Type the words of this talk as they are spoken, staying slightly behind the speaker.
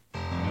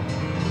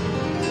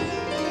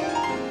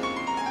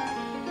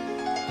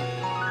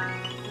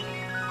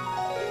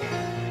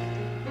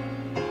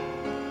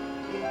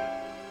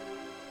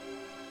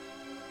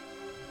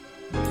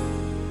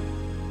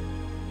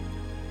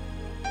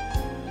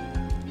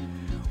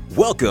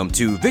Welcome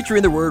to Victory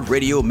in the Word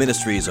Radio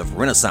Ministries of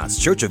Renaissance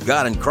Church of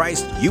God in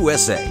Christ,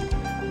 USA.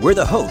 We're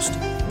the host.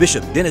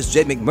 Bishop Dennis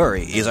J.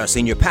 McMurray is our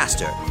senior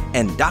pastor,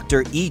 and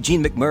Dr. E.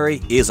 Jean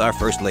McMurray is our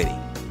first lady.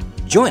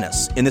 Join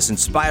us in this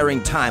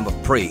inspiring time of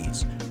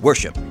praise,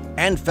 worship,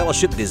 and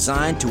fellowship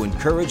designed to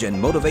encourage and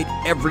motivate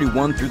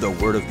everyone through the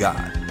Word of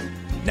God.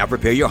 Now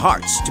prepare your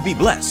hearts to be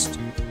blessed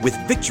with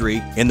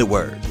Victory in the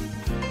Word.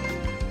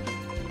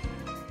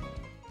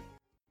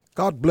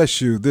 God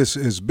bless you. This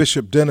is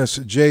Bishop Dennis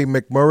J.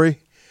 McMurray,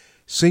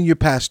 Senior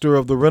Pastor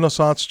of the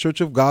Renaissance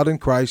Church of God in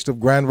Christ of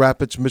Grand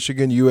Rapids,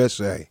 Michigan,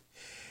 USA.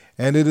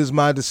 And it is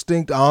my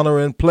distinct honor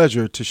and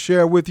pleasure to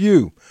share with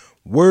you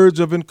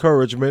words of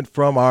encouragement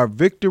from our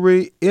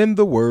Victory in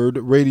the Word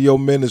radio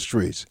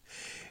ministries.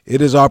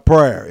 It is our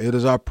prayer. It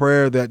is our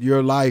prayer that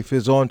your life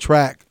is on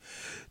track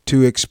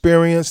to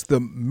experience the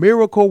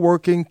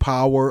miracle-working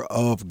power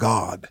of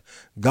God.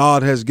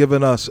 God has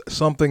given us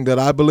something that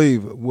I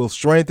believe will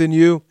strengthen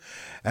you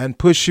and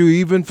push you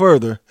even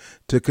further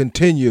to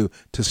continue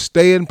to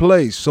stay in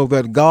place so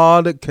that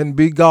God can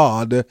be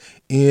God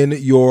in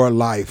your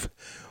life.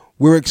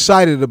 We're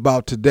excited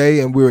about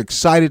today, and we're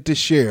excited to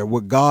share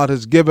what God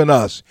has given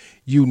us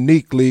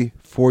uniquely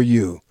for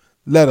you.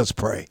 Let us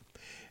pray.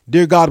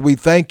 Dear God, we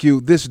thank you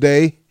this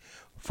day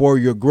for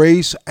your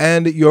grace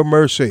and your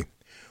mercy.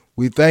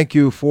 We thank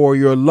you for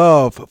your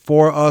love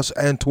for us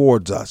and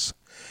towards us.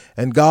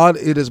 And God,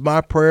 it is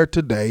my prayer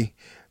today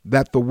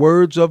that the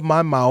words of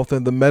my mouth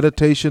and the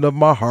meditation of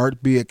my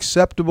heart be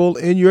acceptable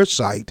in your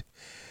sight,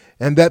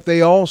 and that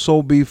they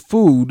also be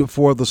food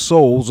for the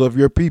souls of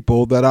your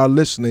people that are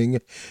listening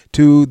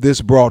to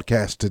this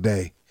broadcast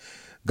today.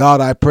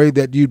 God, I pray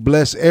that you'd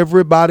bless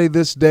everybody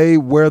this day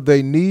where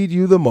they need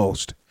you the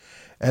most.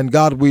 And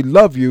God, we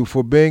love you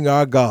for being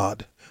our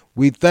God.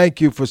 We thank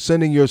you for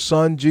sending your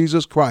Son,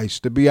 Jesus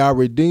Christ, to be our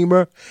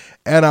Redeemer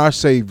and our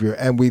Savior.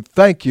 And we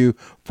thank you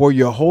for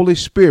your Holy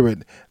Spirit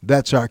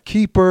that's our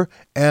keeper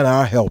and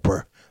our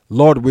helper.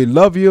 Lord, we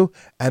love you,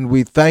 and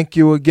we thank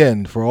you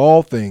again for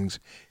all things.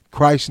 In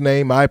Christ's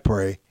name I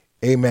pray.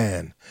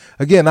 Amen.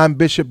 Again, I'm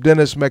Bishop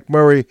Dennis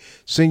McMurray,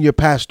 Senior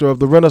Pastor of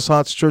the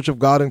Renaissance Church of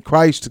God in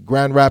Christ,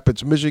 Grand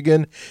Rapids,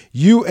 Michigan,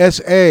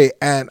 USA,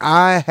 and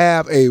I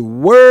have a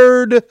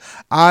word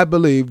I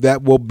believe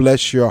that will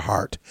bless your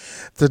heart.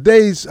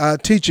 Today's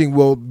teaching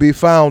will be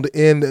found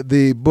in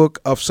the book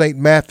of St.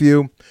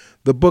 Matthew,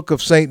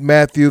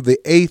 the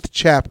 8th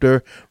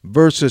chapter,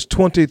 verses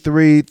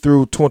 23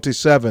 through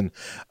 27,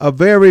 a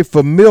very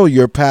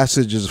familiar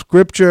passage of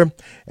Scripture,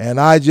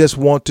 and I just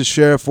want to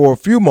share for a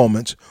few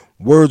moments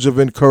words of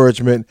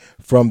encouragement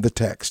from the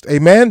text.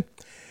 Amen?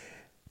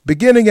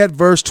 Beginning at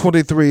verse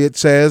 23, it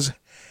says,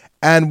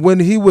 "And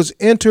when he was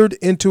entered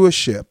into a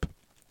ship,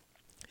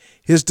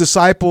 his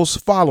disciples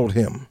followed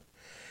him.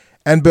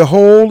 And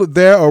behold,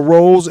 there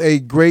arose a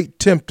great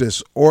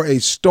tempest, or a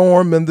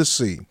storm in the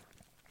sea,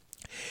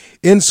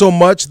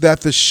 insomuch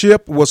that the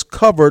ship was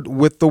covered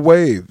with the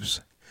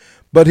waves.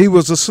 But he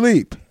was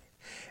asleep.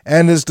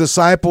 And his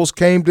disciples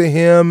came to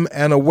him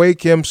and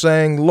awake him,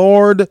 saying,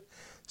 Lord,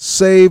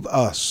 save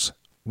us,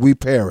 we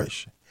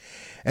perish.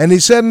 And he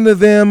said unto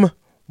them,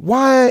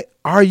 Why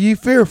are ye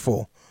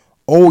fearful,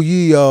 O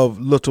ye of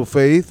little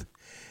faith?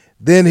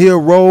 Then he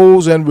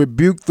arose and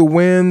rebuked the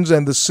winds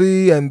and the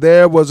sea, and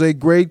there was a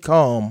great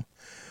calm.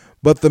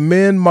 But the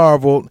men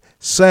marveled,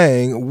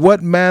 saying,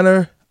 What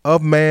manner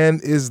of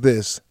man is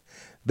this,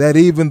 that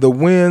even the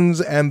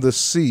winds and the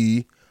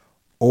sea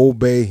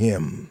obey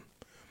him?"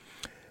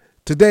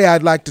 Today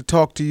I'd like to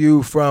talk to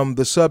you from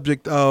the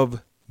subject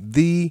of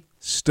the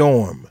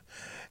storm.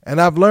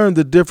 And I've learned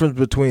the difference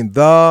between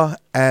the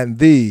and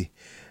the.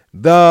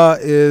 The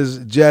is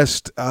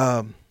just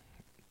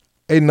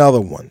another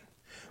one.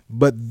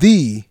 But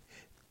the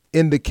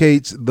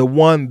indicates the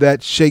one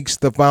that shakes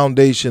the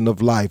foundation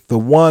of life, the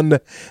one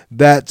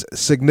that's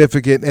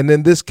significant. And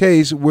in this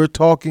case, we're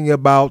talking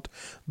about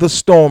the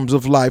storms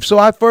of life. So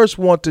I first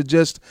want to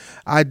just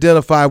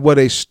identify what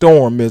a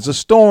storm is. A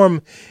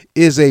storm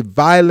is a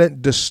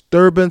violent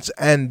disturbance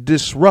and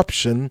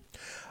disruption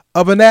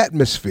of an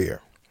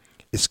atmosphere.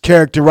 It's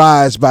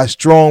characterized by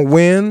strong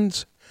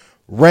winds,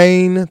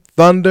 rain,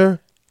 thunder,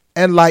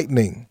 and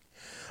lightning.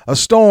 A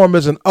storm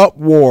is an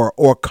uproar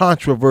or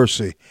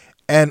controversy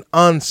and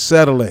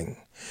unsettling.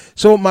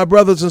 So, my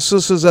brothers and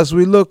sisters, as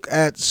we look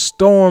at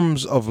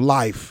storms of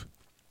life,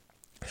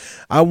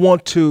 I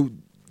want to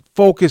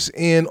focus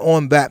in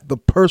on that, the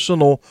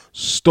personal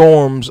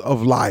storms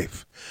of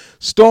life.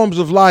 Storms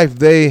of life,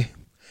 they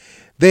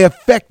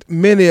affect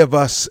many of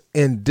us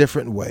in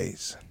different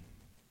ways.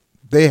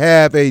 They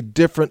have a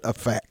different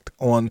effect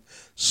on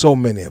so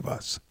many of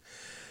us.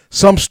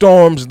 Some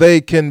storms,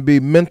 they can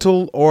be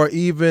mental or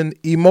even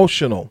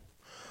emotional,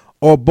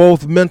 or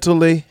both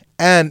mentally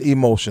and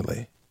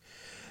emotionally.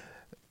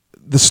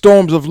 The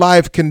storms of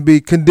life can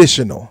be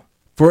conditional.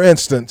 For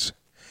instance,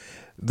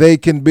 they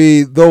can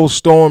be those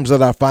storms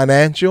that are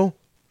financial,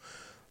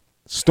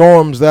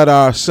 storms that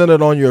are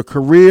centered on your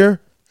career,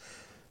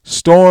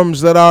 storms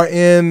that are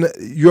in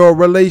your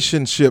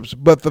relationships,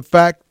 but the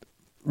fact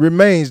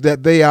remains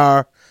that they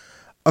are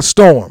a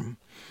storm.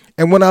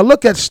 And when I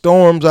look at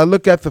storms, I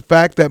look at the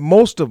fact that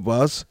most of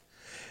us,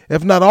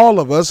 if not all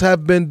of us,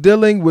 have been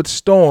dealing with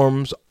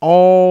storms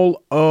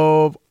all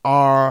of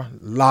our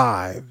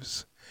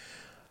lives.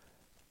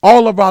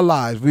 All of our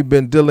lives, we've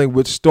been dealing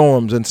with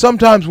storms. And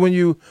sometimes when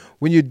you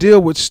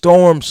deal with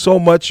storms so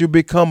much, you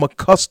become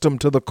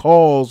accustomed to the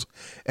cause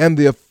and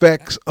the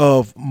effects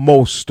of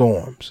most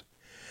storms.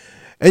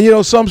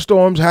 And some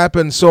storms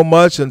happen so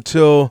much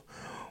until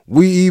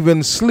we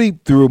even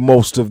sleep through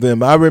most of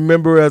them. I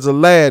remember as a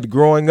lad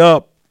growing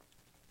up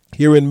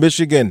here in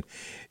Michigan,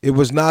 it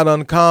was not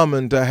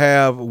uncommon to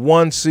have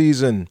one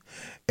season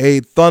a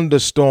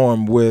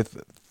thunderstorm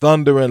with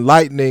thunder and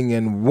lightning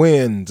and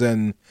winds,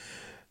 and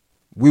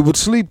we would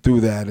sleep through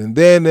that. And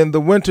then in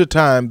the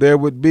wintertime, there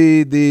would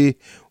be the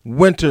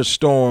winter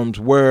storms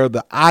where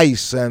the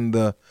ice and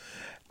the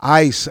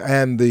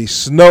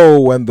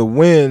snow and the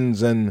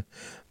winds and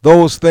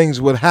those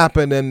things would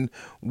happen. And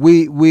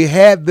we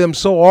had them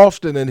so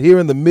often. And here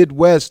in the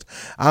Midwest,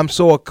 I'm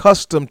so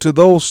accustomed to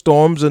those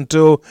storms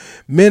until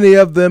many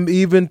of them,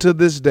 even to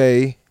this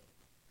day,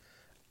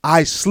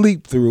 I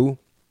sleep through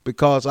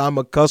because I'm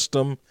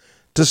accustomed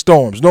to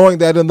storms. Knowing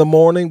that in the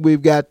morning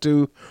we've got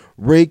to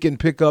rake and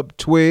pick up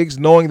twigs,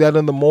 knowing that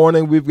in the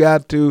morning we've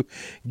got to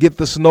get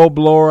the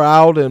snowblower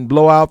out and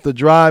blow out the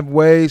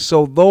driveway.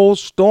 So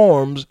those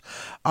storms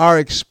are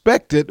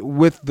expected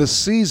with the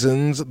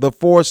seasons, the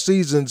 4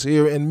 seasons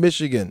here in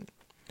Michigan.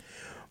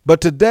 But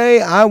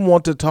today I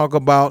want to talk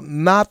about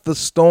not the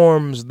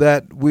storms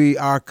that we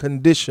are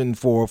conditioned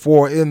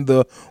for in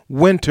the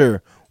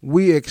winter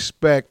we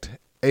expect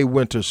a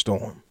winter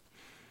storm.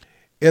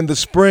 In the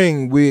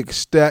spring, we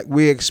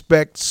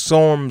expect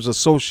storms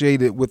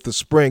associated with the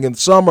spring. In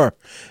summer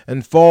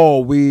and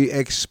fall, we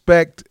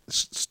expect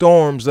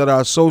storms that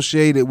are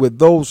associated with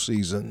those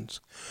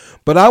seasons.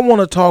 But I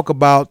want to talk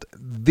about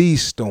the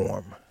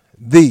storm,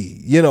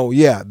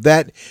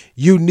 that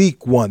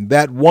unique one,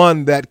 that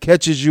one that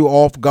catches you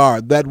off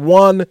guard, that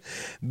one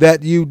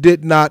that you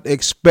did not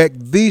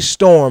expect, the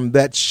storm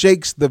that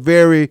shakes the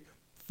very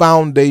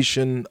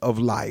foundation of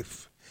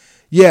life.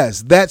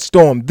 Yes, that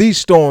storm, the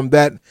storm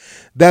that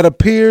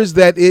appears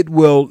that it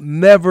will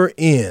never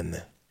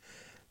end.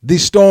 The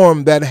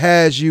storm that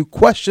has you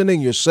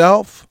questioning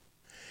yourself,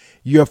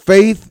 your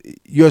faith,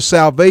 your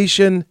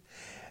salvation,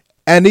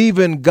 and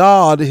even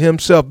God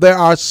himself. There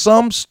are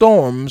some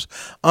storms,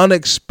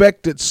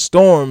 unexpected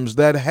storms,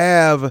 that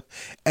have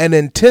an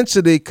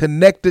intensity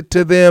connected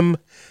to them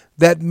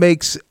that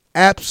makes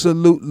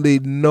absolutely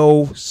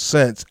no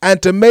sense.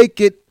 And to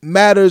make it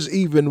matters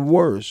even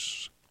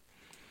worse,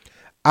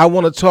 I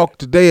want to talk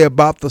today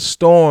about the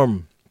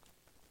storm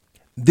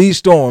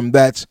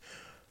that's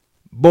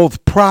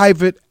both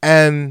private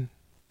and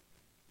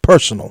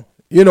personal.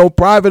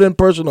 Private and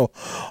personal.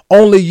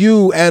 Only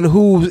you and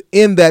who's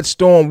in that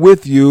storm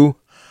with you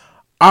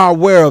are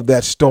aware of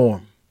that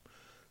storm.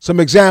 Some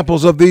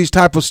examples of these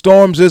type of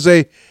storms is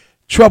a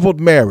troubled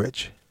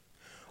marriage,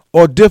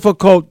 or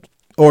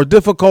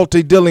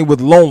difficulty dealing with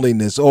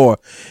loneliness, or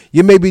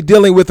you may be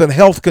dealing with a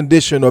health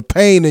condition or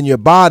pain in your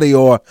body,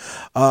 or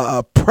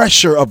a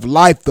pressure of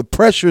life. The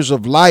pressures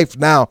of life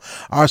now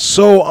are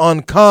so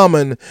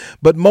uncommon,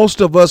 but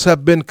most of us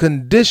have been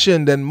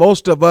conditioned, and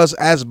most of us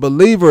as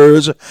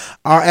believers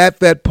are at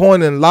that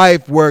point in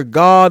life where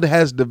God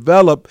has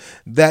developed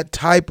that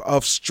type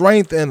of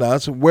strength in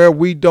us where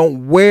we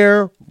don't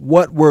wear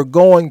what we're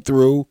going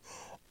through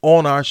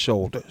on our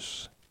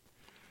shoulders.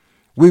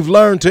 We've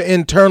learned to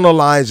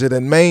internalize it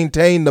and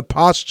maintain the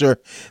posture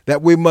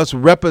that we must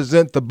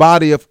represent the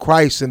body of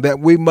Christ, and that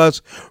we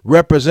must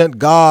represent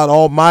God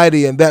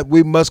Almighty, and that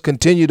we must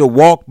continue to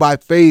walk by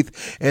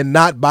faith and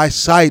not by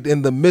sight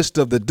in the midst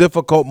of the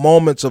difficult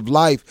moments of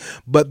life.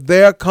 But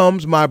there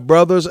comes, my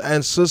brothers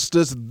and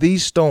sisters, the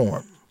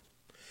storm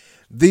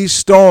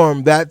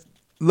that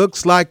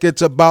looks like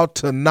it's about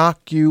to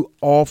knock you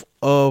off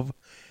of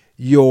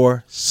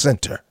your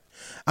center.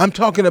 I'm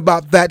talking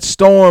about that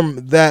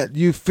storm that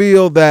you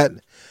feel that,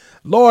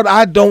 Lord,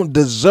 I don't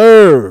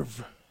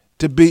deserve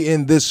to be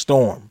in this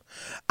storm.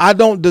 I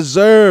don't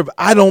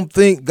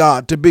think,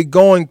 God, to be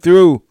going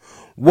through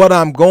what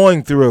I'm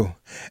going through.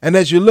 And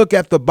as you look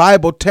at the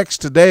Bible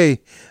text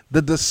today,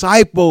 the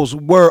disciples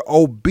were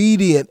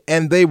obedient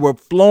and they were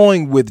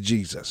flowing with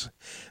Jesus.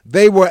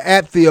 They were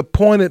at the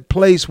appointed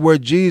place where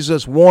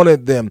Jesus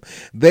wanted them.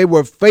 They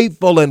were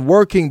faithful and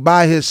working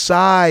by his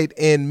side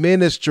in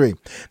ministry.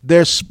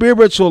 Their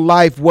spiritual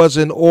life was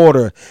in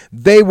order.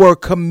 They were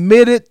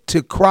committed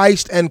to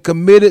Christ and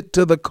committed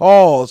to the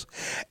cause.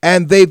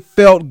 And they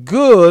felt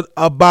good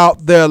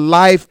about their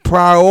life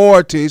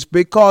priorities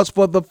because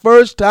for the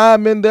first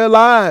time in their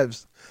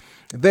lives,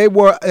 they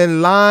were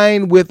in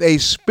line with a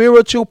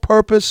spiritual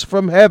purpose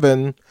from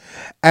heaven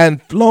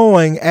and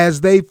flowing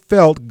as they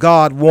felt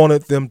God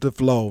wanted them to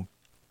flow.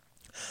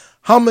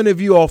 How many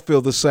of you all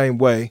feel the same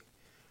way?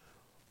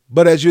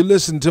 But as you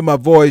listen to my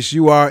voice,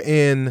 you are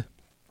in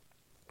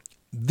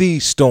the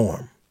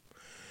storm.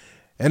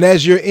 And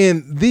as you're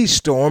in the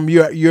storm,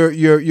 you're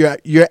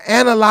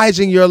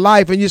analyzing your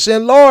life and you're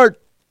saying, Lord,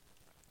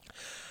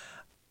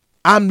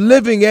 I'm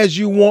living as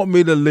you want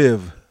me to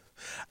live.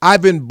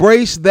 I've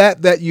embraced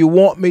that you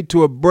want me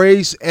to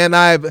embrace, and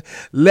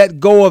I've let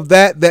go of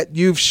that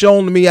you've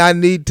shown me I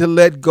need to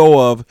let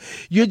go of.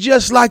 You're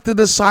just like the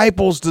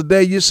disciples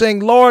today. You're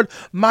saying, Lord,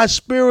 my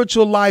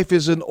spiritual life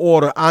is in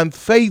order. I'm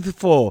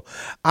faithful.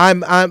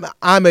 I'm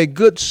a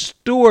good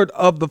steward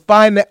of the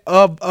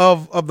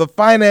of the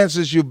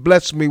finances you've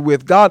blessed me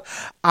with. God,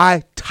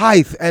 I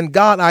tithe, and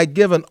God, I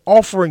give an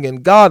offering,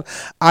 and God,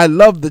 I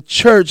love the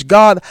church.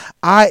 God,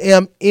 I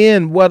am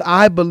in what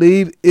I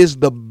believe is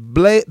the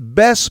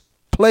best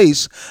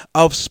place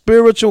of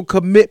spiritual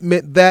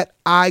commitment that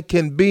I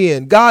can be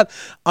in. God,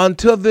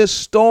 until this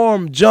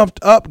storm jumped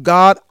up,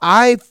 God,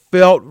 I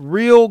felt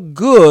real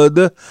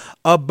good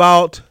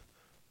about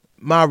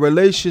my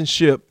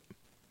relationship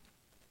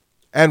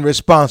and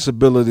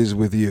responsibilities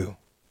with you.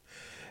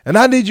 And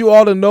I need you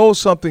all to know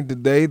something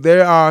today.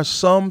 There are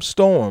some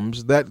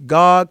storms that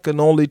God can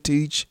only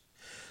teach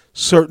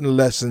certain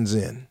lessons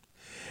in.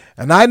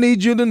 And I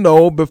need you to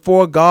know,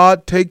 before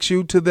God takes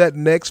you to that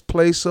next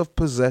place of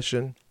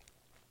possession,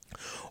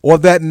 or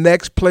that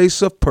next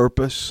place of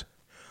purpose,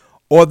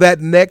 or that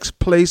next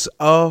place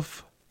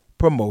of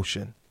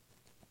promotion,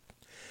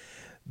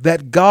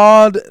 that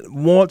God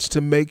wants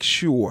to make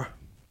sure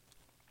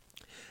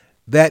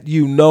that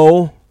you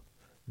know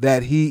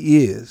that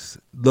He is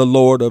the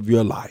Lord of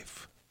your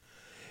life.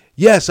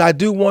 Yes, I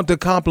do want to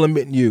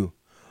compliment you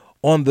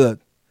on the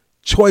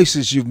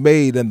choices you've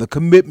made and the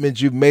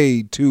commitments you've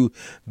made to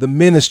the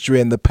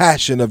ministry and the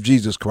passion of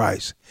Jesus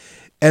Christ.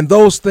 And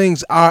those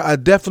things are a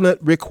definite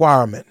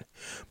requirement.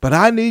 But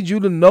I need you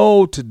to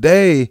know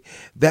today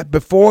that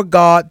before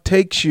God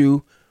takes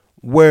you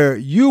where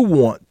you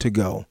want to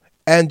go,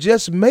 and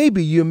just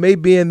maybe you may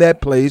be in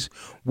that place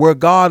where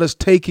God is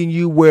taking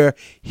you where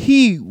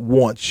He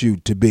wants you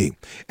to be.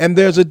 And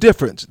there's a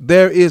difference.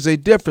 There is a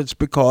difference,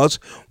 because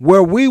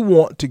where we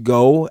want to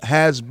go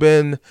has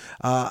been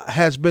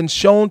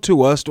shown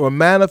to us or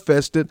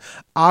manifested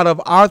out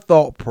of our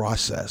thought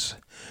process.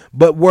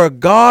 But where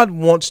God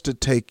wants to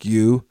take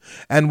you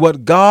and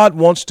what God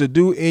wants to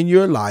do in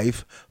your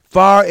life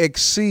far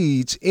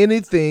exceeds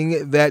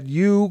anything that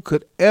you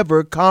could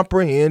ever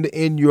comprehend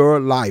in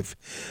your life.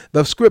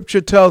 The scripture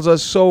tells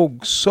us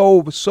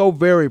so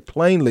very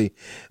plainly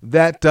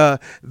that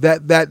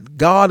that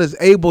God is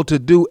able to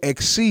do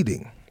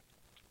exceeding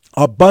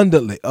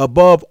abundantly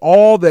above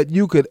all that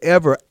you could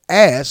ever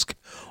ask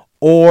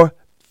or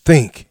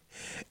think.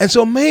 And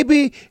so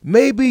maybe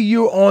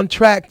you're on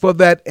track for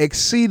that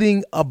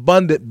exceeding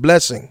abundant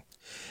blessing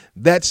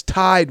that's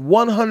tied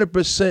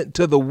 100%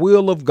 to the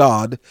will of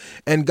God,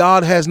 and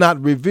God has not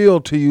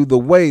revealed to you the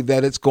way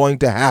that it's going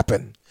to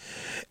happen.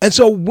 And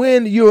so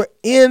when you're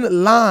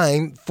in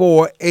line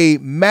for a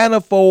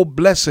manifold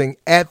blessing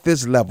at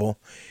this level,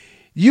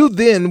 you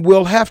then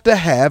will have to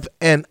have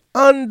an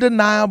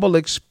undeniable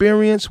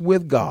experience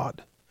with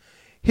God.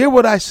 Hear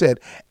what I said,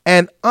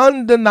 an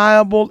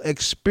undeniable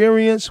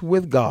experience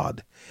with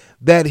God.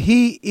 That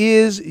He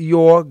is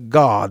your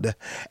God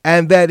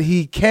and that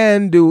He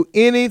can do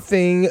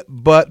anything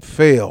but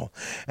fail.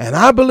 And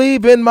I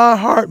believe in my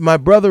heart, my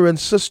brother and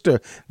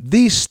sister,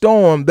 the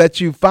storm that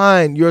you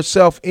find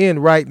yourself in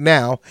right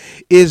now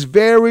is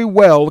very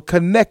well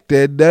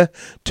connected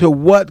to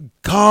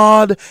what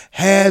God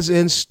has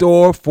in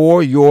store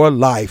for your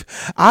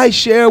life. I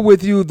share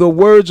with you the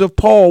words of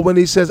Paul when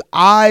he says,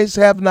 eyes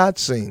have not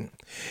seen,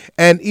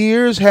 and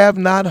ears have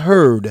not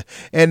heard,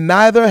 and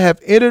neither have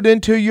entered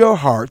into your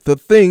heart the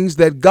things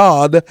that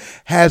God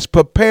has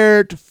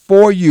prepared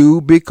for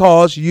you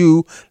because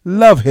you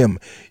love Him.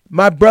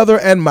 My brother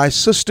and my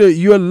sister,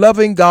 you're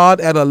loving God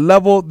at a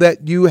level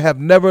that you have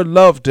never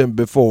loved Him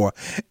before.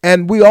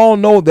 And we all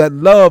know that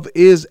love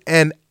is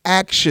an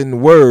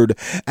action word,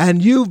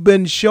 and you've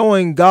been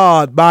showing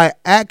God by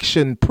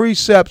action,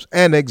 precepts,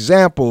 and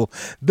example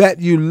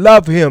that you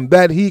love Him,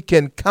 that He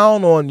can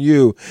count on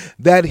you,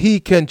 that He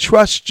can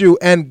trust you,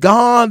 and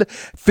God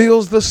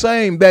feels the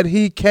same, that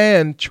He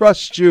can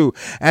trust you,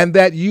 and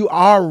that you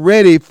are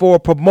ready for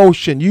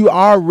promotion, you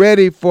are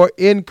ready for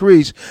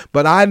increase.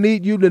 But I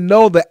need you to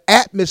know the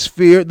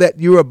atmosphere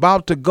that you're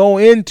about to go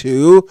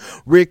into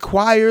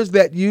requires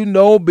that you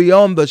know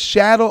beyond the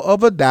shadow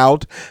of a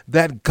doubt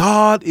that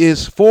God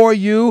is for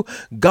you,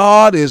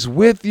 God is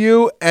with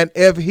you, and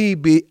if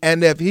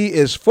He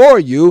is for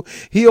you,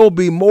 He'll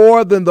be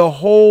more than the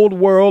whole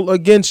world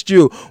against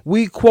you.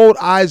 We quote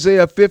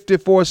Isaiah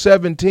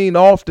 54:17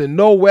 often,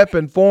 no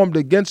weapon formed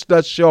against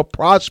us shall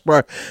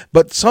prosper.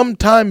 But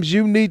sometimes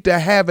you need to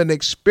have an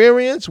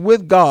experience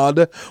with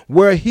God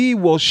where He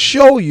will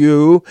show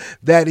you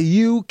that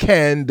you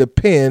can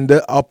depend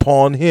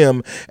upon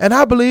Him. And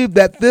I believe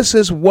that this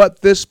is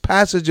what this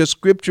passage of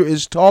scripture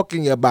is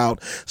talking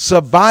about.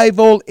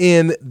 Survival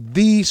in in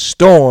the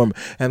storm.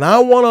 And I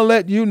want to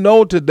let you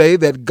know today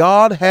that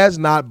God has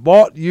not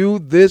brought you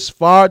this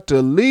far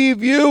to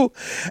leave you.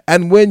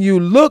 And when you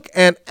look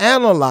and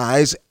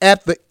analyze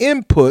at the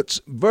inputs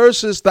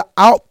versus the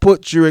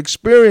outputs you're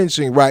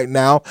experiencing right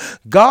now,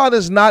 God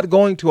is not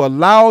going to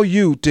allow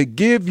you to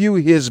give you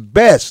his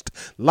best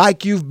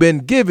like you've been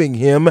giving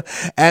him,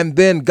 and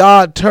then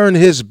God turn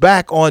his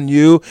back on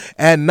you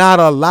and not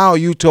allow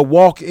you to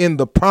walk in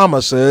the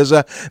promises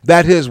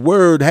that his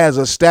word has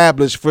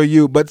established for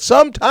you. But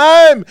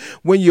sometime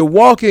when you're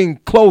walking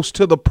close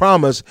to the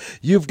promise,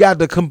 you've got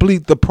to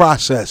complete the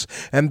process.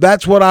 And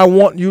that's what I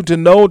want you to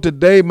know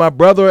today, my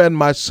brother and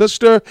my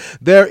sister.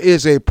 There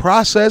is a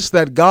process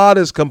that God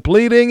is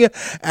completing,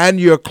 and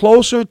you're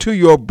closer to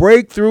your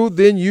breakthrough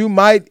than you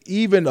might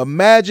even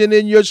imagine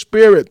in your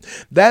spirit.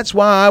 That's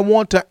why I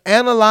want to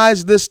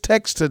analyze this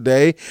text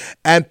today,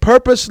 and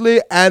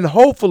purposely and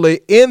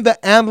hopefully in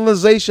the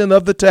analyzation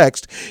of the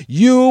text,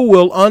 you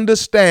will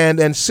understand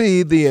and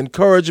see the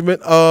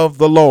encouragement of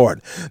the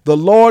Lord. The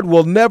Lord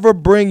will never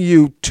bring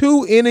you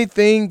to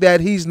anything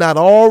that he's not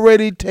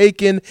already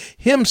taken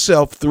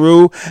himself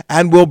through,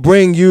 and will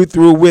bring you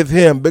through with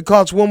him.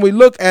 Because when we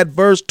look at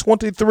verse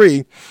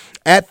 23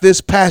 at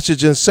this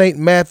passage in St.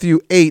 Matthew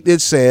 8,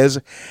 it says,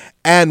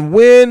 "And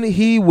when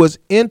he was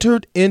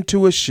entered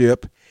into a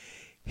ship,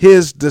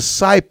 his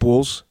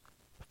disciples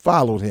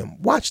followed him."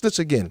 Watch this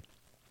again.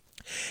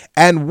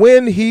 And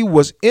when he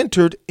was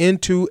entered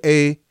into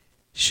a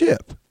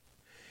ship,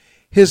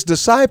 his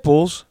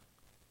disciples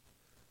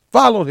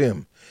followed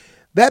him.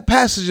 That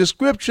passage of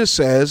scripture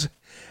says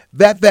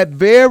that that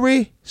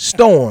very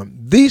storm,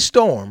 the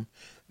storm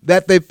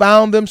that they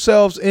found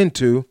themselves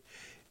into,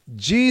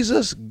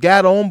 Jesus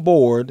got on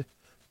board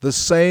the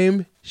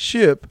same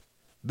ship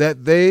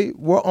that they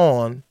were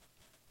on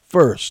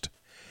first.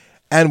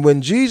 And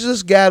when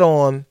Jesus got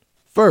on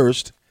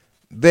first,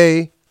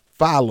 they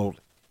followed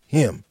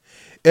him.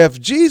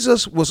 If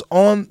Jesus was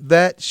on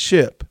that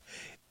ship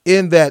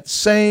in that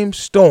same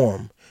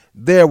storm,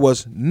 there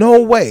was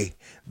no way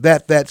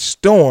that that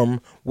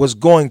storm was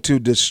going to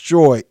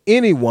destroy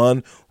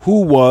anyone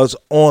who was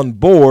on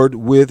board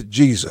with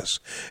Jesus.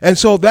 And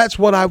so that's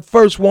what I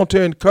first want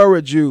to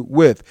encourage you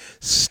with.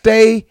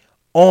 Stay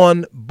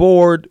on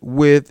board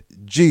with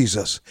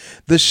Jesus.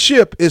 The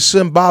ship is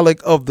symbolic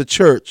of the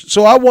church.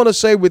 So I want to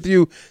say with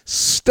you,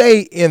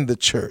 stay in the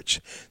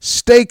church.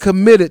 Stay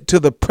committed to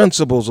the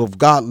principles of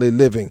godly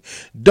living.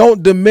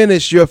 Don't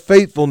diminish your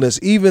faithfulness,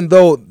 even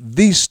though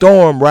the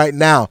storm right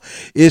now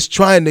is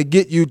trying to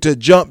get you to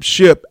jump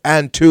ship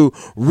and to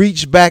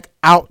reach back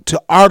out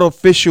to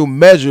artificial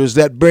measures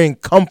that bring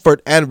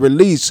comfort and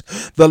release.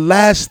 The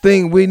last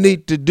thing we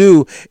need to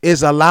do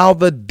is allow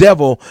the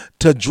devil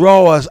to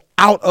draw us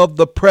out of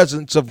the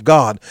presence of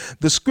God.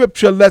 The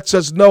scripture lets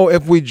us know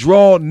if we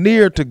draw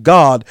near to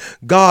God,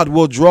 God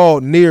will draw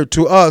near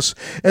to us.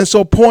 And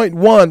so point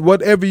one,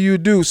 whatever you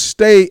do,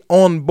 stay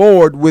on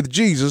board with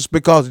Jesus,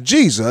 because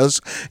Jesus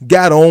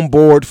got on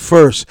board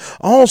first.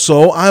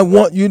 Also, I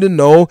want you to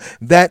know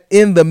that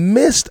in the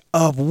midst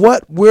of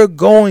what we're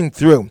going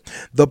through,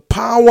 the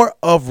power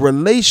of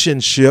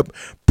relationship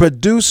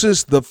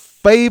produces the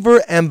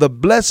favor and the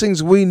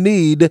blessings we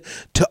need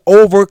to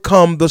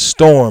overcome the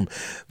storm.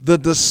 The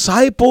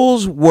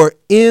disciples were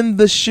in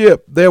the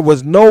ship. There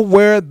was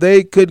nowhere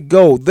they could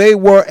go. They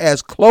were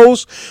as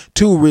close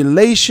to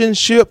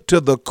relationship, to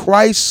the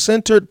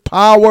Christ-centered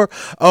power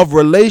of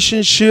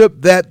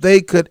relationship that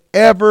they could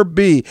ever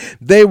be.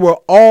 They were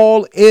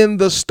all in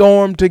the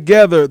storm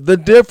together. The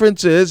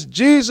difference is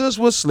Jesus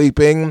was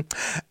sleeping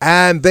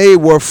and they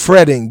were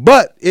fretting,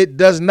 but it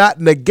does not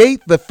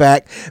negate the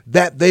fact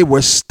that they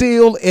were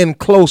still in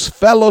close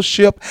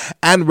fellowship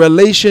and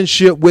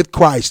relationship with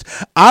Christ.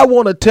 I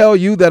want to tell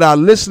you that are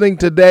listening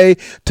today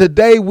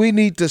we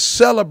need to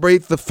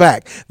celebrate the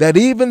fact that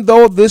even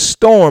though this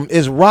storm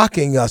is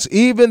rocking us,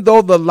 even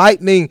though the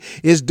lightning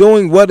is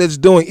doing what it's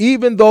doing,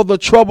 even though the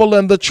trouble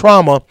and the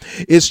trauma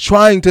is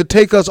trying to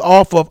take us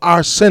off of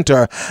our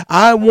center,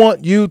 I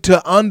want you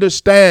to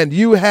understand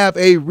you have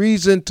a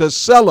reason to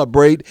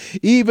celebrate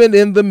even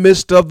in the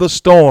midst of the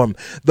storm.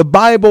 The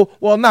Bible,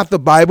 well, not the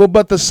Bible,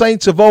 but the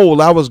saints of old.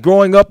 I was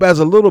growing up as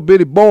a little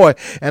bitty boy,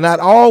 and I'd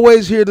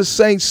always hear the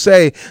saints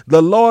say,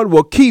 the Lord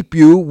will keep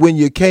you when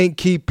you can't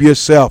keep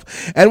yourself.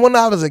 And when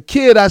I was a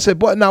kid, I said,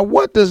 but now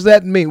what does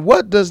that mean?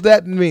 What does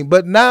that mean?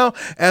 But now,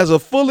 as a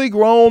fully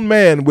grown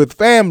man with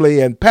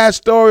family and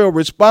pastoral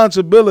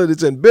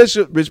responsibilities and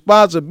bishop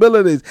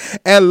responsibilities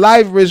and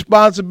life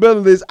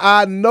responsibilities,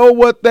 I know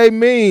what they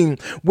mean.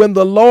 When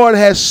the Lord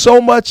has so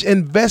much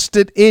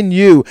invested in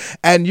you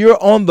and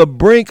you're on the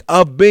brink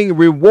of being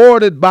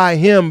rewarded by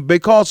him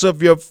because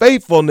of your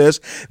faithfulness,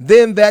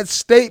 then that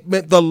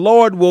statement, the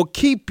Lord will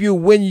keep you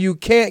when you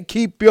can't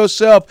keep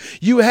yourself,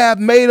 you have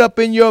made up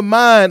in your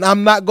mind, saying,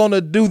 I'm not going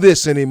to do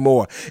this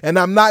anymore, and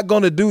I'm not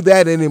going to do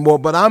that anymore,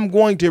 but I'm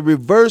going to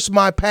reverse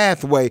my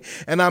pathway,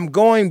 and I'm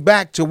going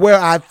back to where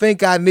I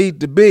think I need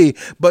to be.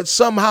 But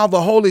somehow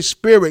the Holy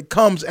Spirit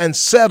comes and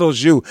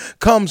settles you,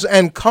 comes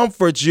and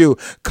comforts you,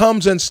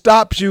 comes and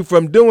stops you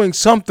from doing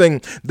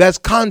something that's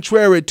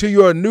contrary to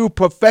your new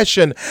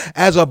profession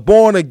as a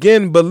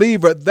born-again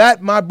believer.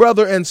 That, my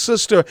brother and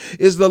sister,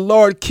 is the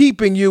Lord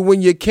keeping you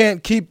when you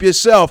can't keep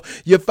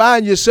yourself. You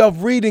find yourself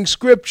reading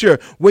scripture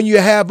when you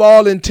have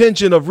all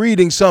intention of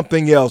reading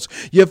something else.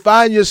 You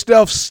find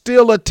yourself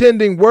still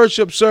attending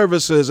worship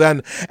services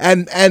and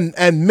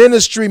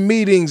ministry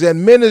meetings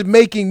and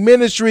making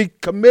ministry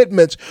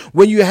commitments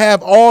when you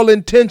have all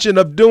intention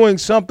of doing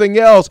something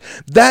else.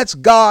 That's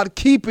God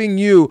keeping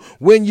you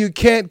when you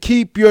can't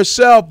keep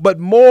yourself. But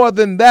more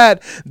than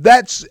that,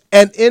 that's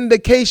an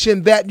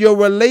indication that your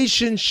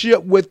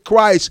relationship with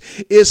Christ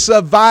is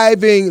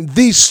surviving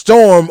the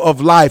storm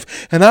of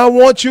life. And I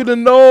want you to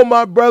know,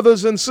 my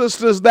brothers and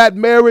sisters, that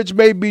marriage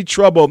may be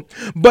troubled,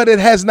 but it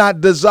has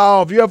not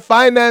dissolved. Your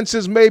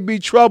finances may be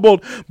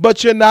troubled,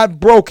 but you're not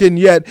broken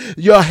yet.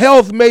 Your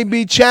health may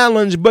be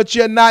challenged, but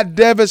you're not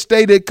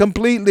devastated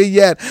completely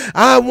yet.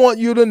 I want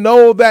you to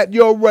know that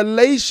your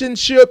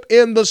relationship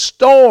in the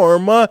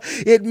storm,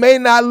 it may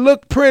not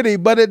look pretty,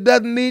 but it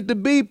doesn't need to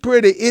be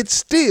pretty. It's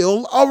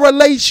still a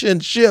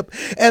relationship.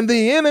 And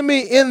the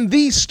enemy in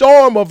the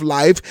storm of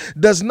life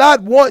does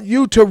not want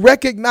you to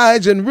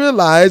recognize and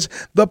realize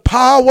the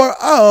power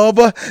of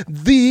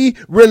the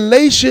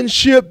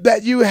relationship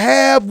that you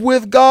have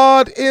with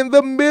God in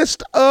the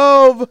midst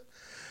of,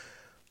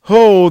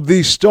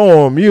 the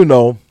storm,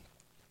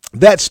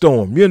 that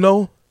storm,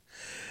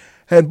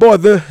 And boy,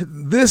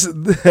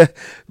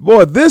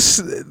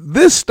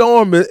 this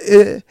storm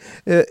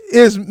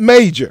is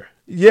major.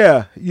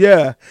 Yeah.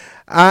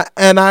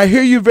 I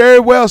hear you very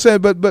well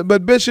saying,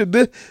 but Bishop,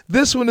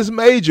 this one is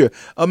major.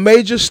 A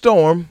major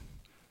storm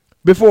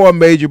before a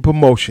major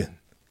promotion.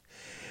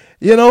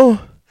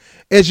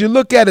 As you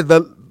look at it,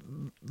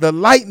 the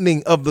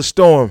lightning of the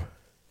storm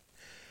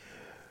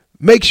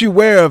makes you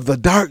aware of the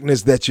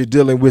darkness that you're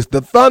dealing with. The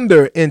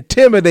thunder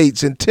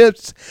intimidates and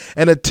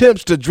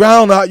attempts to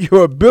drown out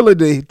your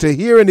ability to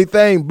hear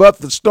anything but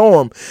the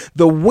storm.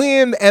 The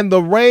wind and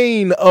the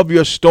rain of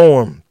your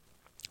storm.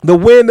 The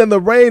wind and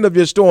the rain of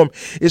your storm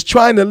is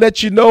trying to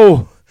let you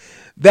know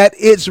that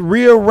it's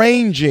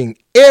rearranging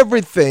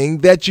everything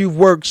that you've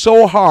worked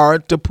so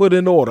hard to put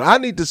in order. I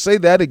need to say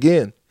that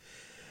again.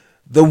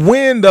 The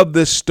wind of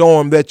this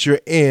storm that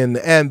you're in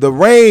and the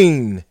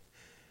rain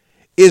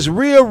is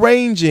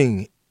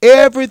rearranging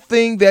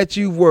everything that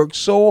you've worked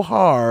so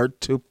hard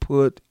to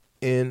put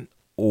in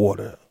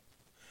order.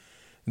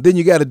 Then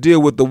you got to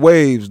deal with the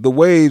waves. The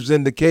waves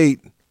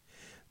indicate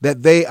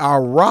that they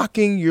are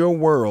rocking your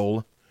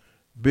world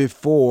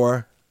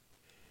before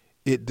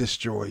it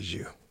destroys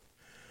you.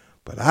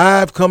 But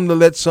I've come to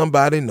let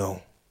somebody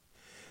know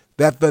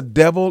that the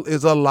devil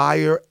is a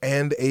liar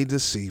and a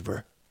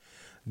deceiver.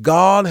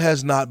 God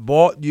has not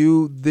brought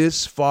you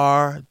this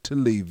far to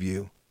leave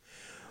you.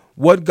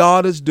 What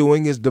God is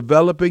doing is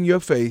developing your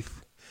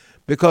faith,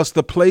 because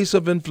the place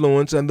of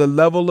influence and the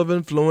level of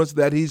influence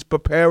that he's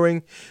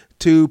preparing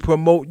to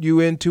promote you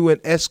into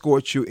and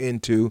escort you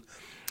into,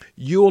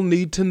 you'll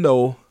need to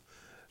know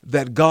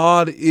that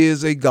God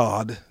is a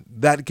God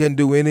that can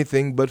do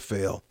anything but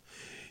fail.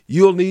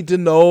 You'll need to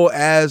know,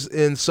 as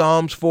in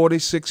Psalms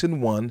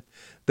 46:1,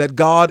 that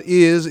God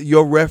is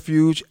your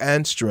refuge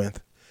and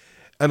strength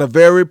and a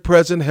very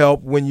present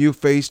help when you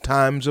face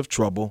times of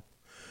trouble.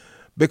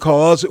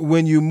 Because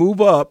when you move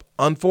up,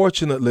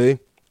 unfortunately,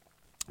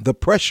 the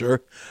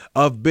pressure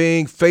of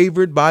being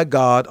favored by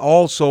God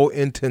also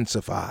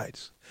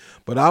intensifies.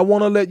 But I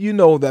want to let you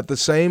know that the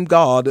same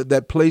God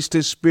that placed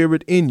his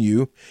spirit in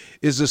you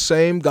is the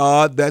same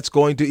God that's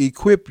going to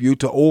equip you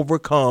to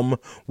overcome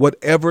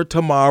whatever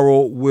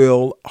tomorrow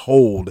will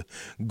hold.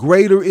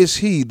 Greater is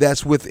he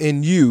that's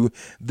within you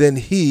than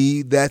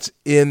he that's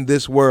in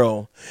this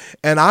world.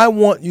 And I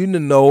want you to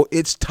know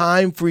it's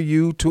time for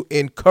you to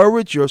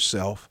encourage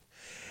yourself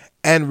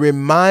and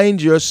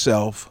remind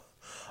yourself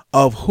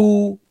of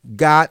who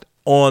got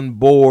on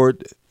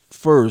board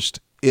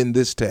first in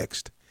this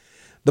text.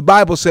 The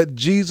Bible said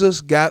Jesus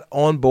got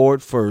on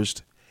board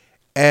first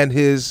and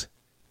his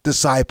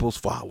disciples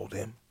followed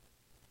him.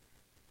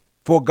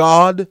 For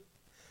God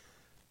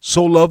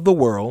so loved the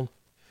world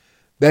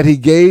that he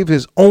gave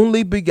his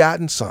only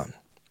begotten Son,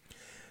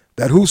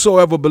 that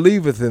whosoever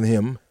believeth in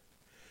him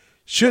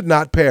should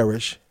not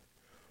perish,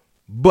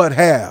 but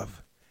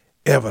have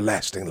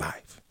everlasting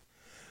life.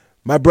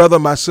 My brother,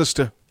 my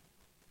sister,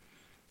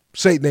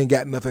 Satan ain't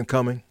got nothing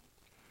coming.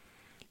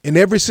 In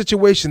every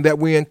situation that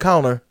we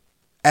encounter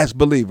as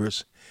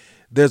believers,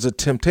 there's a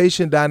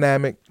temptation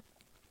dynamic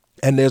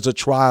and there's a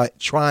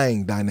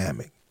trying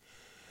dynamic.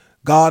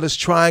 God is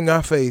trying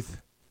our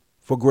faith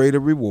for greater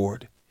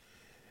reward.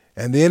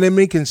 And the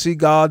enemy can see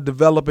God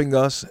developing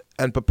us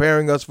and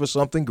preparing us for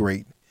something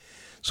great.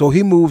 So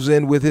he moves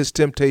in with his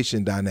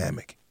temptation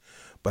dynamic.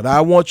 But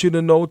I want you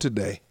to know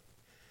today,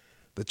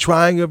 the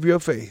trying of your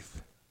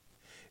faith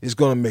It's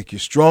going to make you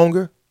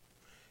stronger.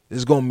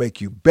 It's going to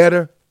make you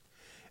better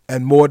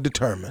and more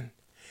determined.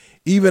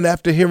 Even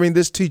after hearing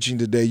this teaching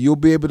today, you'll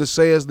be able to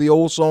say, as the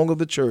old song of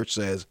the church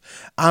says,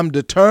 I'm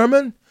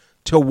determined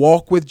to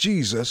walk with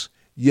Jesus.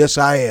 Yes,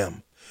 I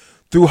am.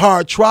 Through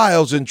hard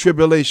trials and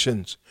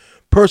tribulations,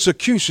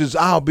 persecutions,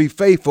 I'll be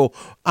faithful.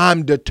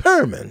 I'm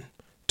determined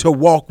to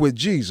walk with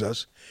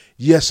Jesus.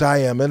 Yes, I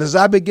am. And as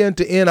I begin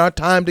to end our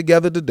time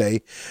together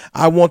today,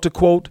 I want to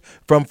quote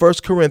from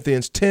 1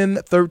 Corinthians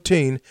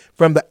 10:13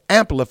 from the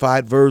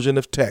Amplified Version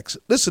of text.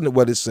 Listen to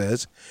what it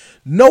says.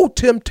 No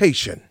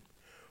temptation,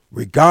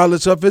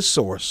 regardless of its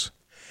source,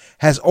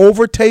 has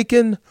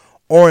overtaken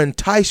or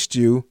enticed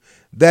you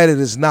that it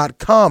is not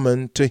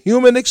common to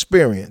human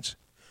experience,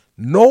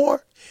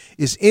 nor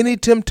is any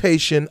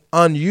temptation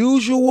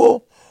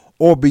unusual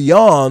or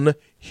beyond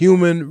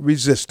human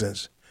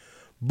resistance.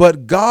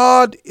 But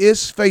God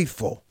is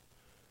faithful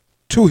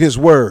to his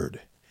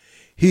word.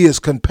 He is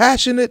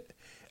compassionate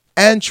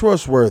and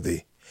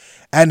trustworthy,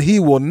 and he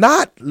will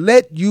not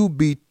let you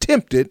be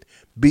tempted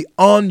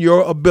beyond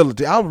your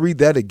ability. I'll read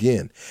that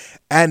again.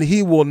 And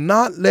he will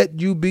not let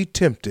you be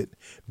tempted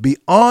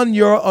beyond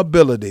your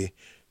ability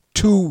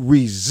to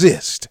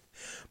resist.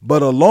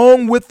 But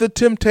along with the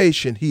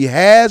temptation, he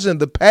has in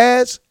the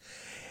past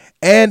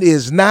and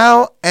is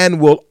now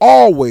and will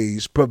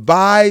always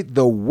provide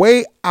the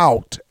way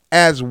out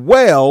as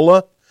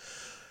well,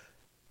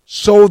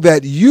 so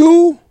that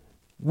you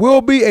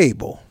will be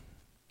able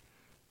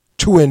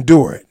to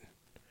endure it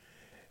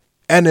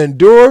and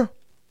endure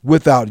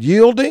without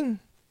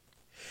yielding,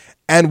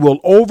 and will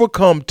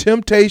overcome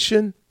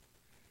temptation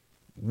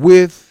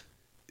with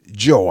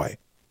joy.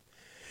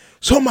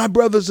 So, my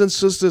brothers and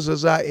sisters,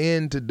 as I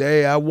end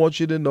today, I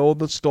want you to know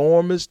the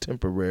storm is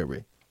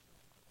temporary.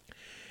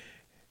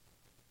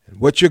 And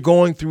what you're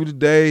going through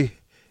today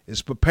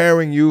is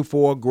preparing you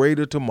for a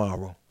greater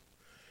tomorrow.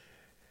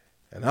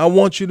 And I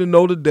want you to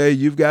know today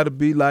you've got to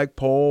be like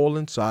Paul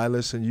and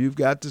Silas, and you've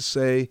got to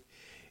say,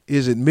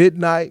 is it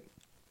midnight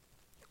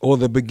or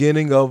the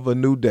beginning of a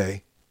new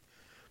day?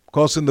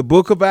 Because in the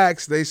book of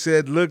Acts, they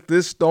said, look,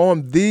 this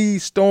storm, the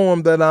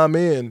storm that I'm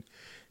in,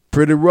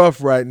 pretty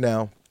rough right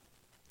now.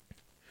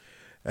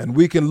 And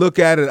we can look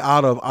at it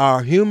out of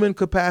our human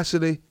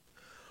capacity,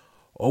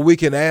 or we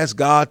can ask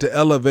God to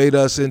elevate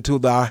us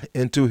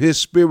into his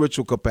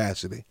spiritual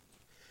capacity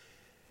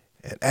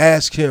and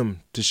ask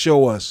him to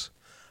show us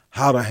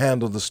how to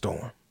handle the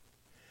storm.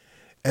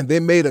 And they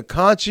made a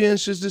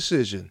conscientious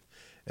decision,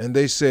 and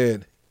they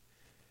said,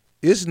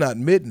 it's not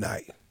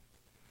midnight,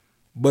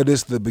 but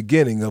it's the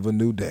beginning of a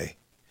new day.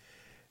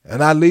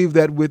 And I leave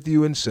that with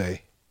you and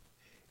say,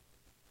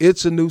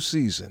 it's a new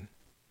season.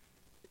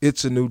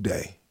 It's a new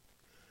day.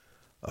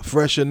 A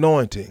fresh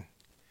anointing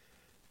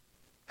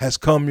has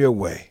come your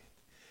way.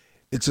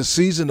 It's a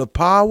season of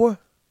power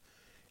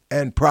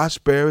and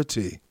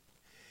prosperity.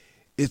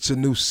 It's a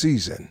new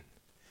season,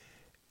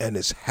 and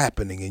it's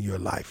happening in your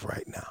life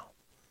right now.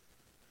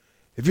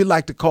 If you'd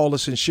like to call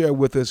us and share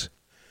with us,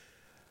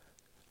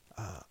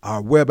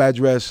 our web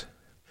address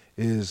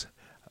is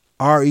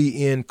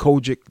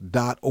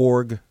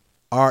renkojic.org,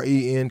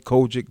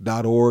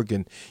 renkojic.org,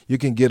 and you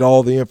can get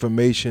all the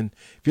information.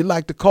 If you'd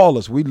like to call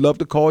us, we'd love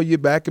to call you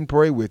back and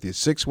pray with you,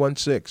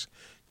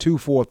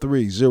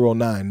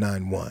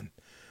 616-243-0991.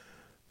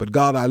 But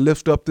God, I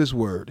lift up this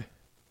word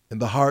in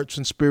the hearts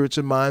and spirits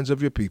and minds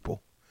of your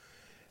people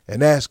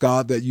and ask,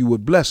 God, that you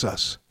would bless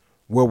us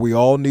where we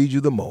all need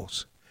you the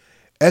most.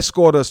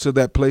 Escort us to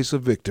that place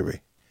of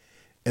victory,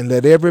 and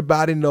let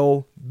everybody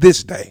know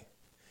this day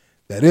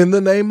that in the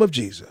name of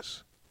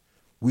Jesus,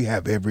 we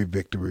have every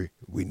victory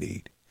we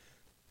need.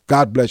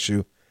 God bless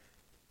you.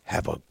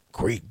 Have a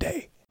great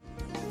day.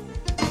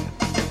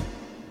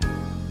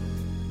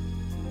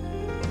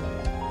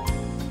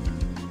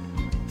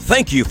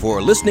 Thank you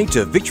for listening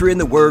to Victory in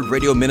the Word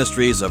Radio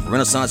Ministries of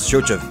Renaissance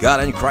Church of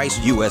God in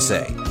Christ,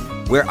 USA,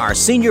 where our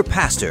senior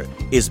pastor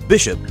is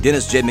Bishop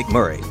Dennis J.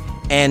 McMurray,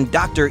 and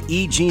Dr.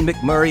 E. Jean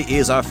McMurray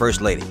is our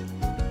First Lady.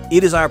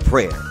 It is our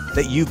prayer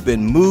that you've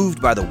been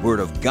moved by the Word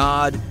of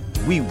God.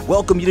 We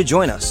welcome you to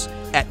join us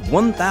at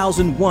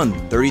 1001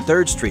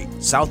 33rd Street,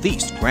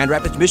 Southeast, Grand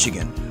Rapids,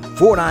 Michigan,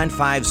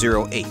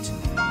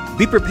 49508.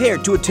 Be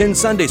prepared to attend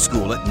Sunday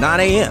school at 9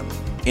 a.m.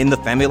 in the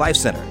Family Life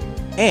Center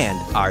and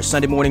our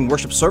Sunday morning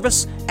worship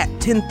service at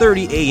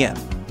 10:30 a.m.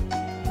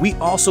 We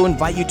also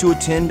invite you to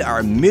attend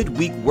our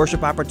midweek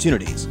worship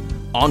opportunities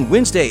on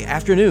Wednesday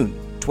afternoon,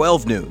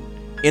 12 noon,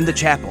 in the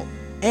chapel,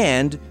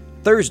 and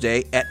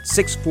Thursday at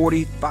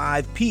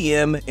 6:45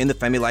 p.m. in the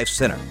Family Life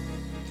Center.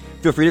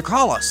 Feel free to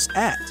call us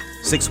at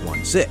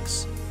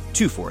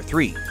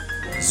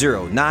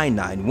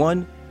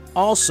 616-243-0991.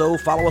 Also,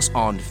 follow us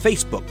on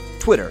Facebook,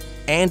 Twitter,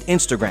 and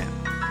Instagram.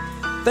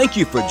 Thank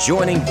you for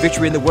joining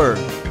Victory in the Word,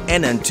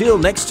 and until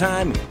next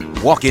time,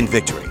 walk in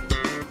victory.